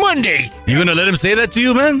laundromat on Mondays. You gonna let him say that to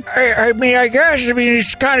you, man? I mean,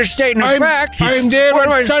 he's kind of stating a fact. He's I'm there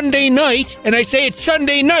on Sunday night, and I say it's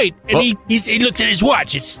Sunday night, and he looks at his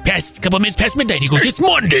watch. It's past a couple minutes past midnight. He goes, "It's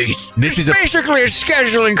Mondays." This is basically a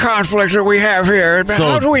scheduling conflict that we have here. So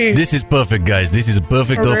How do we? this is perfect, guys. This is a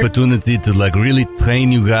perfect opportunity to like really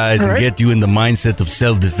train you guys and get you in the mindset of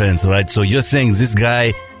self-defense, right? So you're saying this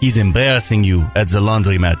guy, he's embarrassing you at the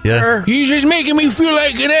laundromat, yeah? He's just making me feel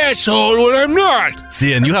like an asshole when I'm not.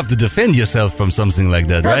 See, and you have to defend yourself from something like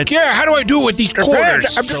that, right? Yeah, how do I do it with these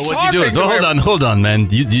quarters? So what you do? Hold on, man.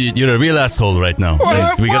 You're a real asshole right now.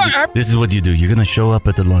 This is what you do. You're gonna show up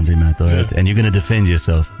at the laundromat, all right? And you're gonna defend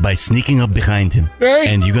yourself by sneaking up behind him. Right.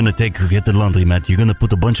 And you're gonna get the laundromat. You're gonna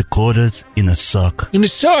put a bunch of quarters in a sock. In a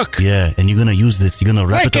sock? Yeah, and you're gonna use this. You're gonna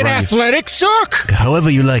wrap it around. Like an athletic sock? However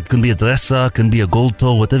you like. It can be a dress sock, can be a gold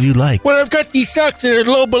toe, whatever you like. Well, I've got these socks that are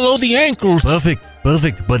low below the ankles.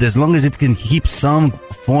 Perfect. But as long as it can keep some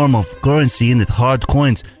form of currency in it, hard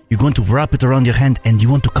coins, you're going to wrap it around your hand and you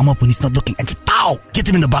want to come up when he's not looking and just pow! Get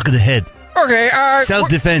him in the back of the head. Okay,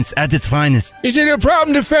 self-defense at its finest. Is it a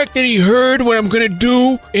problem the fact that he heard what I'm gonna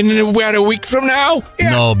do in about a week from now?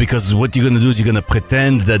 No, because what you're gonna do is you're gonna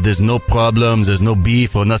pretend that there's no problems, there's no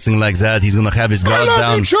beef or nothing like that. He's gonna have his guard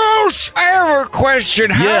down. You, Charles! I have a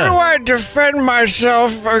question. How do I defend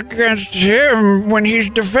myself against him when he's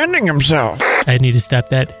defending himself? I need to stop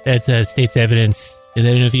that. That's state's evidence. I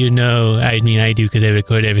don't know if you know. I mean, I do because I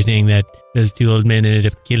record everything that those two old men ended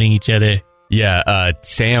up killing each other. Yeah,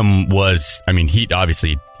 Sam was, I mean, he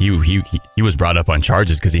was brought up on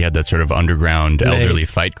charges because he had that sort of underground elderly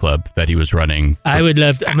fight club that he was running. I would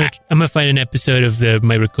love to, I'm gonna find an episode of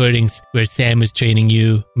my recordings where Sam was training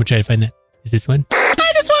you. I'm gonna try to find that. Is this one?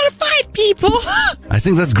 I just want to fight people. I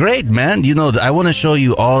think that's great, man. You know, I want to show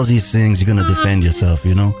you all these things. You're gonna defend yourself,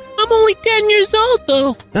 you know? I'm only 10 years old,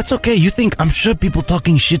 though. That's okay. You think, I'm sure people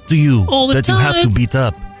talking shit to you all the that time. You have to beat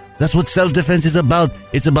up. That's what self-defense is about.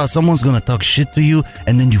 It's about someone's gonna talk shit to you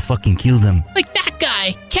and then you fucking kill them. Like that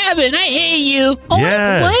guy. Kevin, I hate you. Oh,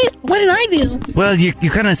 yeah. What did I do? Well, you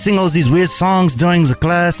kind of sing all these weird songs during the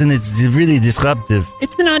class and it's really disruptive.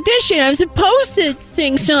 It's an audition. I'm supposed to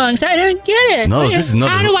sing songs. I don't get it. No, this is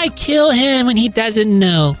not... How do I kill him when he doesn't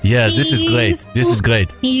know? Yeah, this is great. This is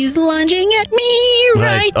great. He's lunging at me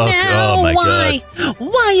right now. Oh my God.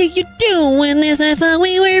 Why are you doing this? I thought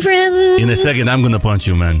we were friends. In a second, I'm gonna punch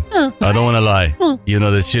you, man. I don't want to lie. You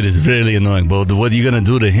know, this shit is really annoying. But what you're going to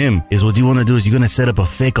do to him is what you want to do is you're going to set up a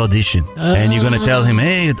fake audition. And you're going to tell him,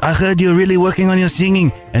 hey, I heard you're really working on your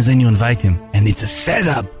singing. And then you invite him. And it's a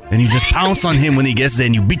setup. And you just pounce on him when he gets there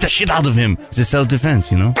and you beat the shit out of him. It's a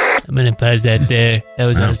self-defense, you know? I'm going to pause that there. That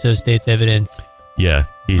was also state's evidence. Yeah.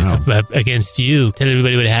 He's against you. Tell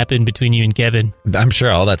everybody what happened between you and Kevin. I'm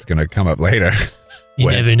sure all that's going to come up later.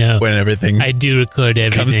 You never know. When everything I do record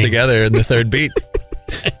everything. Comes together in the third beat.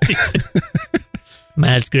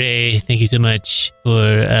 Miles Gray, thank you so much for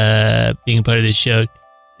being a part of this show.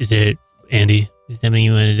 Is there, Andy, is there something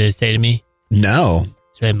you wanted to say to me? No.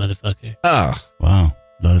 That's right, motherfucker. Oh. Wow.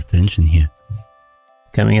 A lot of tension here.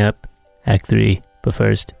 Coming up, Act 3. But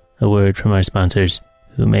first, a word from our sponsors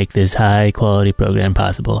who make this high-quality program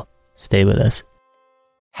possible. Stay with us.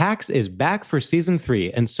 Hacks is back for season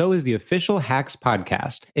 3, and so is the official Hacks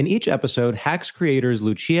podcast. In each episode, Hacks creators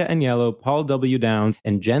Lucia Aniello, Paul W. Downs,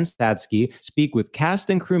 and Jen Statsky speak with cast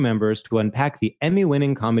and crew members to unpack the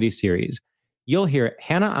Emmy-winning comedy series. You'll hear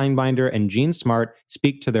Hannah Einbinder and Jean Smart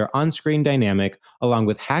speak to their on-screen dynamic, along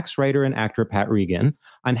with Hacks writer and actor Pat Regan,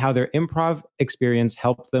 on how their improv experience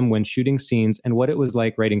helped them when shooting scenes and what it was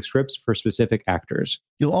like writing scripts for specific actors.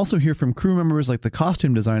 You'll also hear from crew members like the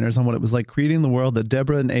costume designers on what it was like creating the world that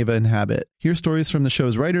Deborah and Ava inhabit. Hear stories from the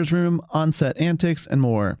show's writer's room, on-set antics, and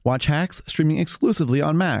more. Watch Hacks streaming exclusively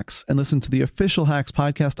on Max, and listen to the official Hacks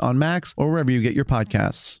podcast on Max or wherever you get your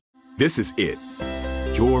podcasts. This is it.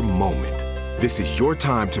 Your moment. This is your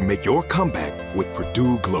time to make your comeback with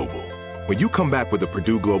Purdue Global. When you come back with a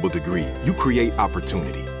Purdue Global degree, you create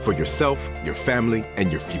opportunity for yourself, your family,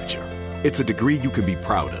 and your future. It's a degree you can be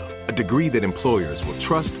proud of, a degree that employers will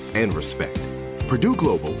trust and respect. Purdue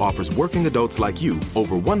Global offers working adults like you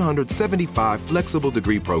over 175 flexible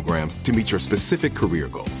degree programs to meet your specific career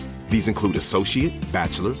goals. These include associate,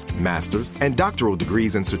 bachelor's, master's, and doctoral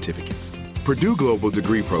degrees and certificates. Purdue Global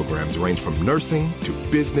degree programs range from nursing to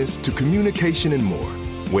business to communication and more.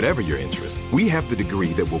 Whatever your interest, we have the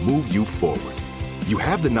degree that will move you forward. You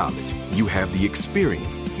have the knowledge, you have the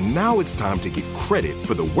experience. Now it's time to get credit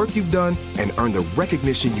for the work you've done and earn the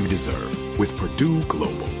recognition you deserve with Purdue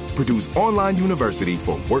Global, Purdue's online university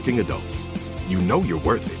for working adults. You know you're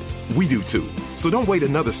worth it. We do too. So don't wait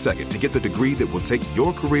another second to get the degree that will take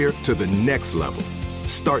your career to the next level.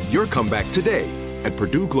 Start your comeback today at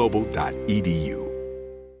purdueglobal.edu.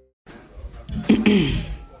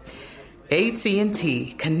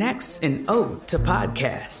 AT&T connects an ode to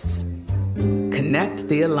podcasts. Connect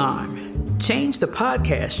the alarm. Change the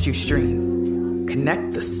podcast you stream.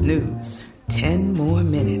 Connect the snooze. 10 more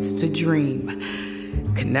minutes to dream.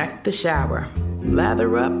 Connect the shower.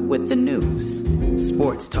 Lather up with the news.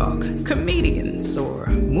 Sports talk, comedians, or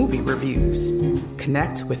movie reviews.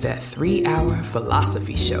 Connect with that 3-hour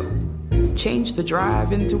philosophy show. Change the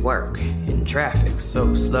drive into work in traffic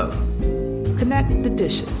so slow. Connect the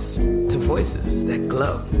dishes to voices that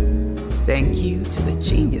glow. Thank you to the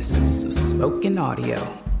geniuses of spoken audio.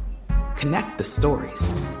 Connect the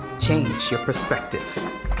stories. Change your perspective.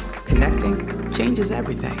 Connecting changes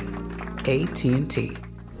everything. AT&T.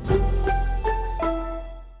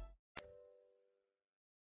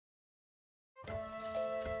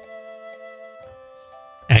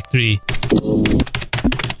 Act 3.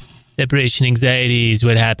 Separation anxiety is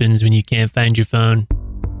what happens when you can't find your phone.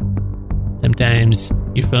 Sometimes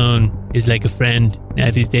your phone is like a friend. Now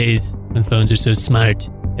these days, when phones are so smart,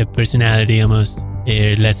 they have personality almost.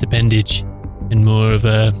 They're less appendage and more of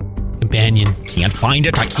a companion. Can't find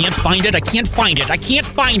it. I can't find it. I can't find it. I can't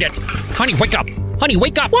find it. Honey, wake up. Honey,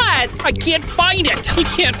 wake up. What? I can't find it. You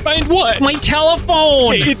can't find what? My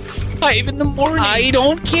telephone. It's 5 in the morning. I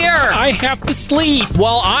don't care. I have to sleep.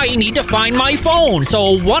 Well, I need to find my phone.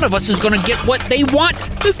 So one of us is going to get what they want.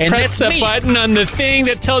 Just and press the button on the thing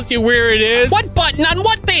that tells you where it is. What button? On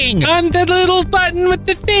what thing? On the little button with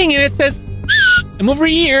the thing, and it says, I'm over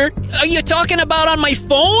here. Are you talking about on my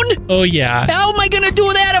phone? Oh, yeah. How am I going to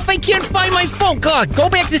do that if I can't find my phone? God, go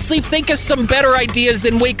back to sleep. Think of some better ideas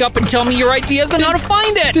than wake up and tell me your ideas on how to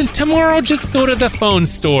find it. Then tomorrow, just go to the phone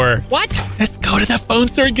store. What? Just go to the phone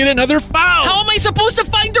store and get another phone. How am I supposed to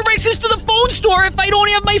find directions to the phone store if I don't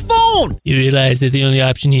have my phone? You realize that the only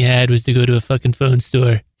option you had was to go to a fucking phone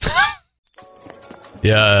store.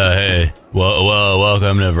 Yeah, hey. Well,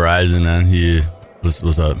 welcome to Verizon, man.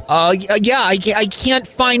 What's up? Yeah, I can't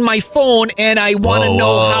find my phone, and I want to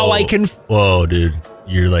know how I can... Whoa, dude.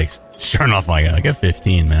 You're, like, starting off like a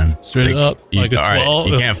 15, man. Straight up, like a 12.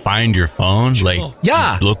 You can't find your phone? Like,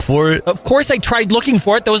 yeah. Look for it? Of course I tried looking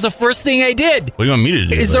for it. That was the first thing I did. What do you want me to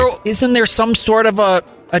do? Isn't there some sort of a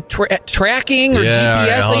tracking or GPS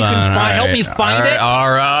that you can help me find it?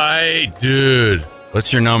 All right, dude.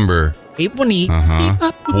 What's your number? 818.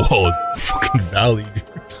 Whoa, fucking Valley, dude.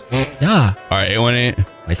 Yeah. All right, 818.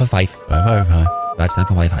 555.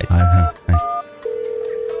 555.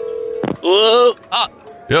 555. Whoa.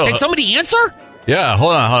 Yo, Can somebody answer? Yeah,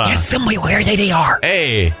 hold on. Yes, somebody where they are.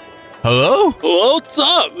 Hey. Hello? What's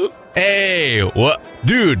up? Hey, what?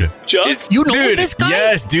 Dude. Chuck? You know this guy?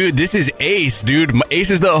 Yes, dude. This is Ace, dude.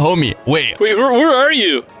 Ace is the homie. Wait, where are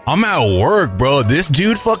you? I'm at work, bro. This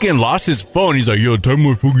dude fucking lost his phone. He's like, yo, type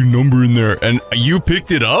my fucking number in there. And you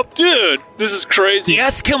picked it up? Dude, this is crazy.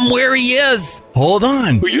 Ask him where he is. Hold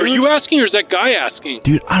on. Are you asking or is that guy asking?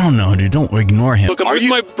 Dude, I don't know, dude. Don't ignore him. Look, I'm with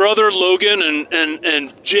my brother Logan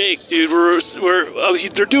and Jake, dude.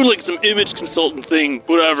 They're doing like some image consultant thing,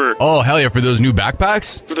 whatever. Oh, hell yeah, for those new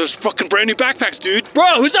backpacks? For those fucking brand new backpacks, dude.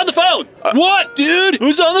 Bro, who's on the phone? What, dude?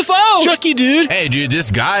 Who's on the phone? Chucky, dude. Hey, dude, this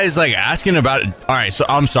guy's like asking about it. All right, so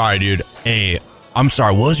I'm sorry, dude. Hey, I'm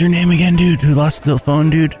sorry. What was your name again, dude? Who lost the phone,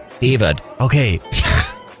 dude? David. Okay.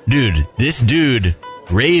 Dude, this dude,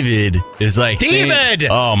 Ravid, is like... David!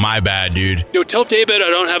 Oh, my bad, dude. Yo, tell David I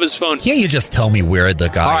don't have his phone. Can't you just tell me where the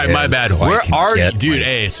guy is? All right, my bad. So where are you? Dude,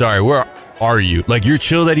 hey, sorry. Where are you? Like, you're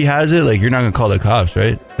chill that he has it? Like, you're not going to call the cops,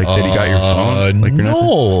 right? Like, that he got your phone? Like,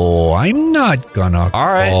 no, I'm not gonna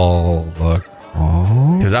call the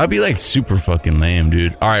cops. Because that'd be, like, super fucking lame,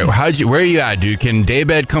 dude. All right, where are you at, dude? Can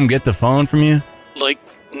Daybed come get the phone from you? Like,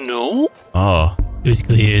 no? Oh. It was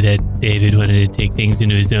clear that David wanted to take things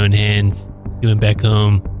into his own hands. He went back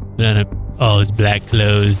home, put on all his black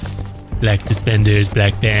clothes, black suspenders,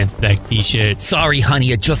 black pants, black t-shirt. Sorry,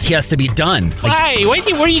 honey, it just has to be done. Why? Where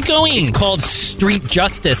are you going? It's called street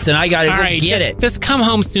justice, and I gotta go get it. Just come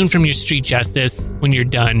home soon from your street justice when you're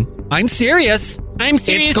done. I'm serious. I'm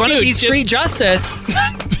serious, It's gonna be street justice.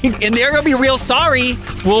 And they're gonna be real sorry.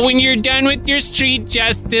 Well, when you're done with your street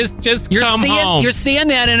justice, just come home. You're saying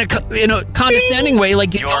that in a condescending way,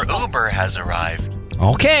 like your Uber has arrived.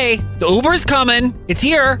 Okay, the Uber's coming. It's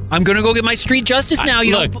here. I'm gonna go get my street justice now.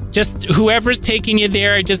 Just whoever's taking you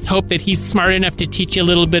there, I just hope that he's smart enough to teach you a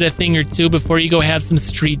little bit of thing or two before you go have some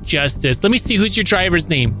street justice. Let me see, who's your driver's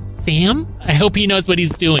name? Sam? I hope he knows what he's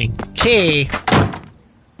doing. Okay.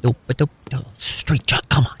 Street justice.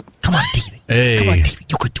 Come on, David. Hey. Come on, David.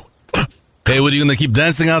 You could do it. Hey, what, are you gonna keep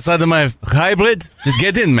dancing outside of my hybrid? Just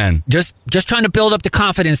get in, man. Just trying to build up the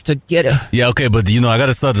confidence to get a... Yeah, okay, but I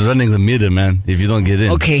gotta start running the meter, man. If you don't get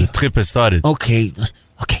in. Okay. The trip has started. Okay.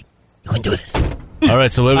 You can do this. All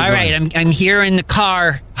right, so where All right, I'm here in the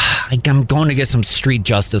car. I'm going to get some street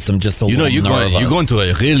justice. I'm just a little nervous. You're going to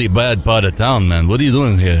a really bad part of town, man. What are you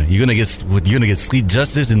doing here? You're gonna get street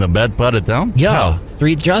justice in the bad part of town? Yeah, How?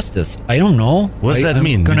 street justice. I don't know. What's that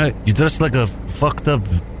mean? You dress like a fucked up,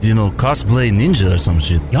 cosplay ninja or some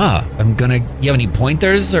shit. Yeah, you have any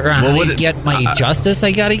pointers or how to get my justice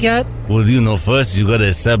I gotta get? Well, first you gotta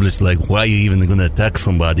establish, why you even gonna attack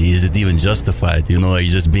somebody? Is it even justified? Are you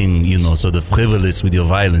just being, sort of frivolous with your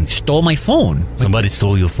violence? Stole my phone. Somebody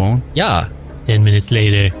stole your phone? Yeah. 10 minutes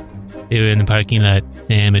later, they were in the parking lot.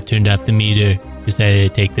 Sam had turned off the meter, decided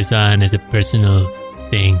to take this on as a personal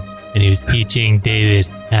thing, and he was teaching David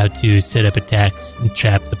how to set up attacks and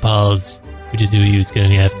trap the Pauls, which is who he was going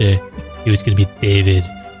to have to. He was going to be David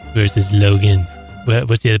versus Logan.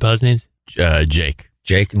 What's the other Paul's names? Jake.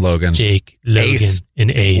 Jake and Logan. Jake, Logan, Ace. and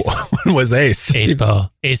Ace. When was Ace? Ace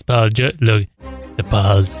Paul. Ace Paul, Logan. The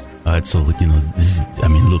Pauls. All right, so, this is,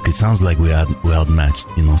 look, it sounds like we're outmatched,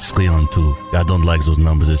 3-on-2. I don't like those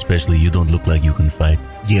numbers, especially you don't look like you can fight.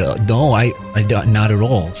 Yeah, no, I don't, not at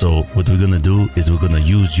all. So what we're going to do is we're going to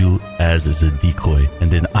use you as a decoy, and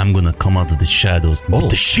then I'm going to come out of the shadows and beat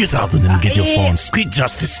the shit out of them and get your phone, street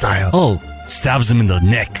justice style. Oh. Stabs him in the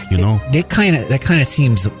neck, That kind of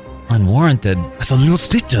seems unwarranted. So no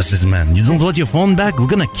street justice, man. You don't want your phone back? We're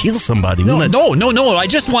gonna kill somebody. No. I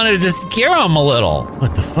just wanted to scare them a little.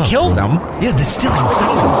 What the fuck? Kill them? Yeah, they're still.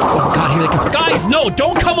 Oh God, here they come. Guys, no,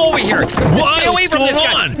 don't come over here. Stay away from this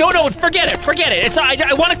guy. No, forget it.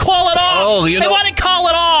 I want to call it off. I want to call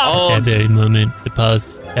it off. At that very moment, the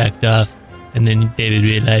Pauls backed off, and then David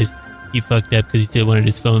realized he fucked up because he still wanted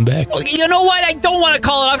his phone back. You know what? I don't want to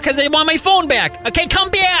call it off because I want my phone back. Okay, come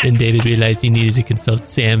back. And David realized he needed to consult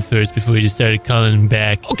Sam first before he just started calling him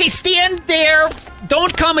back. Okay, stand there.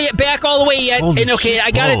 Don't come back all the way yet. Holy shit,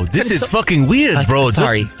 I got it. This is fucking weird, bro.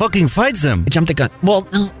 Sorry. Just fucking fight them. I jumped the gun. Well,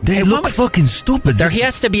 they look fucking stupid. There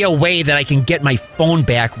has to be a way that I can get my phone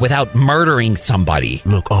back without murdering somebody.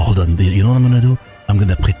 Look, hold on. You know what I'm gonna do? I'm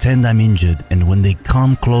gonna pretend I'm injured, and when they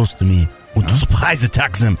come close to me, I'm gonna surprise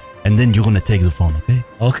attack them. And then you're going to take the phone, okay?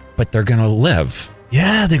 Okay, but they're going to live.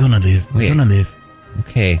 Yeah, they're going to live. They're going to live.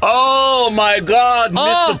 Okay. Oh, my God,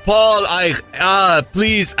 Mr. Paul.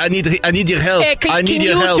 Please, I need your help. Hey, I need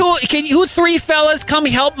your help. Can you three fellas come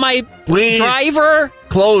help my driver?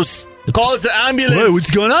 Close. Call the ambulance. Wait,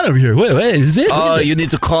 what's going on over here? What is this? Oh, you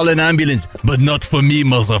need to call an ambulance, but not for me,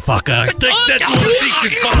 motherfucker. Take that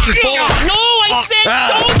fucking phone. No, I said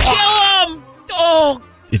don't kill him. Oh,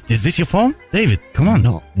 Is this your phone? David, come on.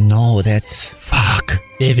 No, that's... Fuck.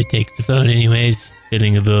 David takes the phone anyways,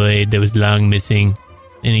 filling a void that was long missing.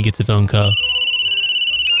 Then he gets a phone call.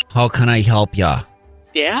 How can I help ya?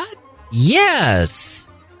 Dad? Yes.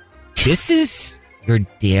 This is your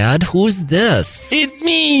dad? Who's this? It's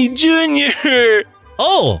me, Junior.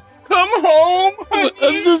 Oh. Come home.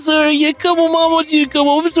 I'm so sorry. Yeah, come home. Mom wants you to come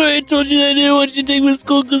home. I'm sorry I told you that I didn't want you to take me to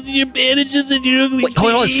school because of your bandages and your ugly Wait,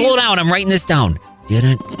 hold on, slow down. I'm writing this down.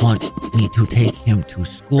 Didn't want me to take him to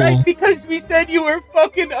school. Right, because we said you were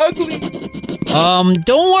fucking ugly.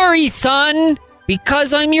 Don't worry, son.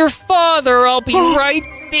 Because I'm your father, I'll be right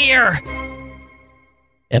there.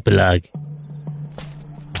 Epilogue.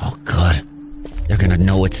 Oh, God. They're gonna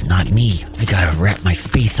know it's not me. I gotta wrap my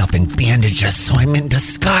face up in bandages so I'm in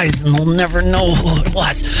disguise and they'll never know who it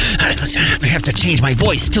was. I have to change my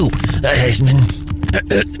voice, too. It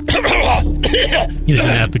was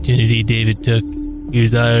an opportunity David took. He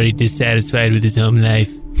was already dissatisfied with his home life.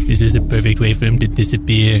 This was a perfect way for him to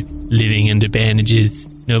disappear, living under bandages.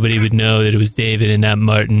 Nobody would know that it was David and not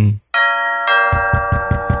Martin.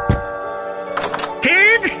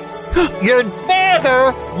 Kids, your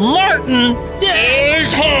father, Martin,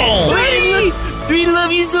 is home. We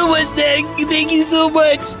love you so much, Dad. Thank you so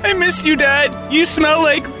much. I miss you, Dad. You smell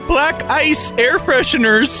like black ice air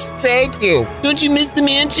fresheners. Thank you. Don't you miss the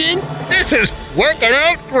mansion? This is working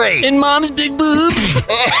out great. And Mom's big boobs.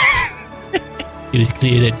 It was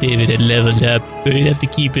clear that David had leveled up, so he'd have to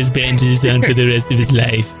keep his bandages on for the rest of his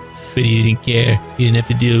life. But he didn't care. He didn't have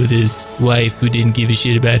to deal with his wife, who didn't give a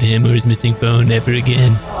shit about him or his missing phone ever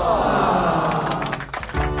again.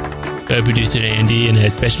 Our producer Andy and our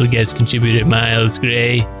special guest contributor Miles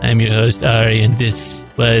Gray. I'm your host Ari, and this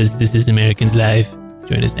is Americans Live.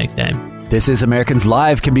 Join us next time. This is Americans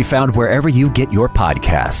Live can be found wherever you get your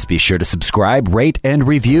podcasts. Be sure to subscribe, rate, and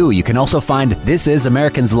review. You can also find This Is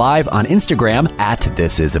Americans Live on Instagram at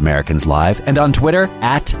This Is Americans Live and on Twitter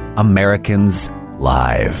at Americans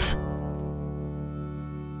Live.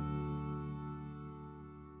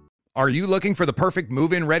 Are you looking for the perfect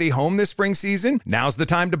move-in ready home this spring season? Now's the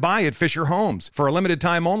time to buy at Fisher Homes. For a limited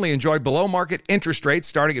time only, enjoy below-market interest rates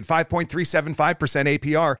starting at 5.375%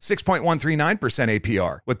 APR, 6.139%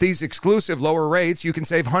 APR. With these exclusive lower rates, you can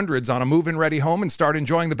save hundreds on a move-in ready home and start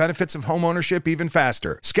enjoying the benefits of home ownership even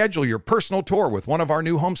faster. Schedule your personal tour with one of our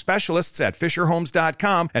new home specialists at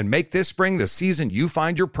FisherHomes.com and make this spring the season you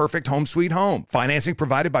find your perfect home sweet home. Financing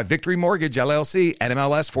provided by Victory Mortgage, LLC,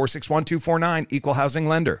 NMLS 461249, Equal Housing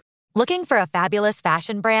Lender. Looking for a fabulous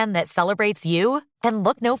fashion brand that celebrates you? Then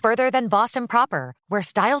look no further than Boston Proper, where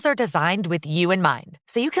styles are designed with you in mind,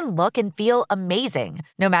 so you can look and feel amazing,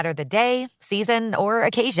 no matter the day, season, or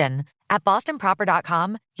occasion. At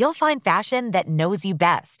BostonProper.com, you'll find fashion that knows you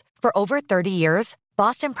best. For over 30 years,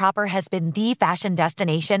 Boston Proper has been the fashion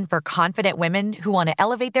destination for confident women who want to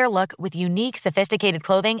elevate their look with unique, sophisticated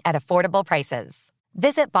clothing at affordable prices.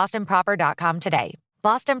 Visit BostonProper.com today.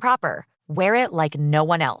 Boston Proper. Wear it like no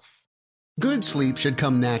one else. Good sleep should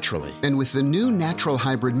come naturally, and with the new Natural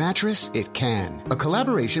Hybrid mattress, it can. A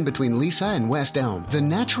collaboration between Lisa and West Elm, the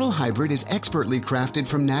Natural Hybrid is expertly crafted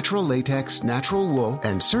from natural latex, natural wool,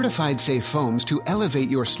 and certified safe foams to elevate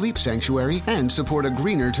your sleep sanctuary and support a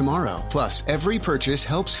greener tomorrow. Plus, every purchase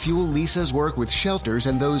helps fuel Lisa's work with shelters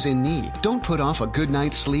and those in need. Don't put off a good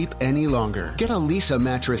night's sleep any longer. Get a Lisa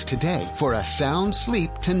mattress today for a sound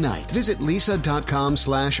sleep tonight. Visit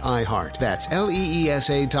lisa.com/iHeart. That's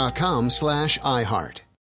LEESA.com/iHeart.